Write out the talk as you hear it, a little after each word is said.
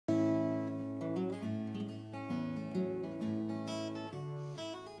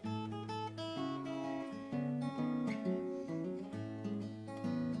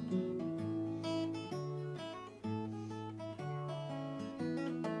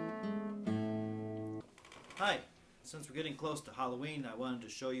Hi, since we're getting close to Halloween, I wanted to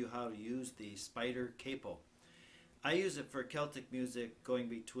show you how to use the SpiderCapo. I use it for Celtic music going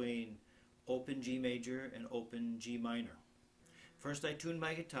between open G major and open G minor. First I tune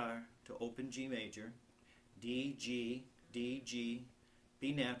my guitar to open G major, D, G, D, G,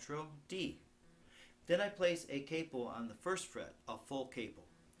 B natural, D. Then I place a capo on the first fret, a full capo,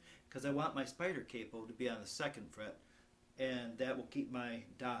 because I want my SpiderCapo to be on the second fret, and that will keep my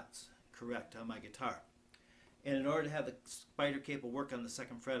dots correct on my guitar. And in order to have the SpiderCapo work on the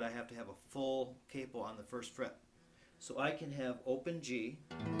second fret, I have to have a full capo on the first fret. So I can have open G,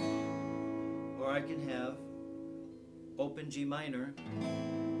 or I can have open G minor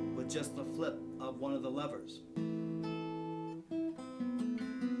with just the flip of one of the levers.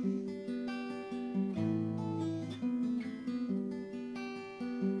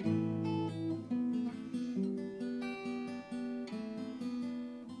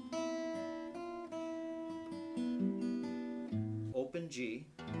 Open G,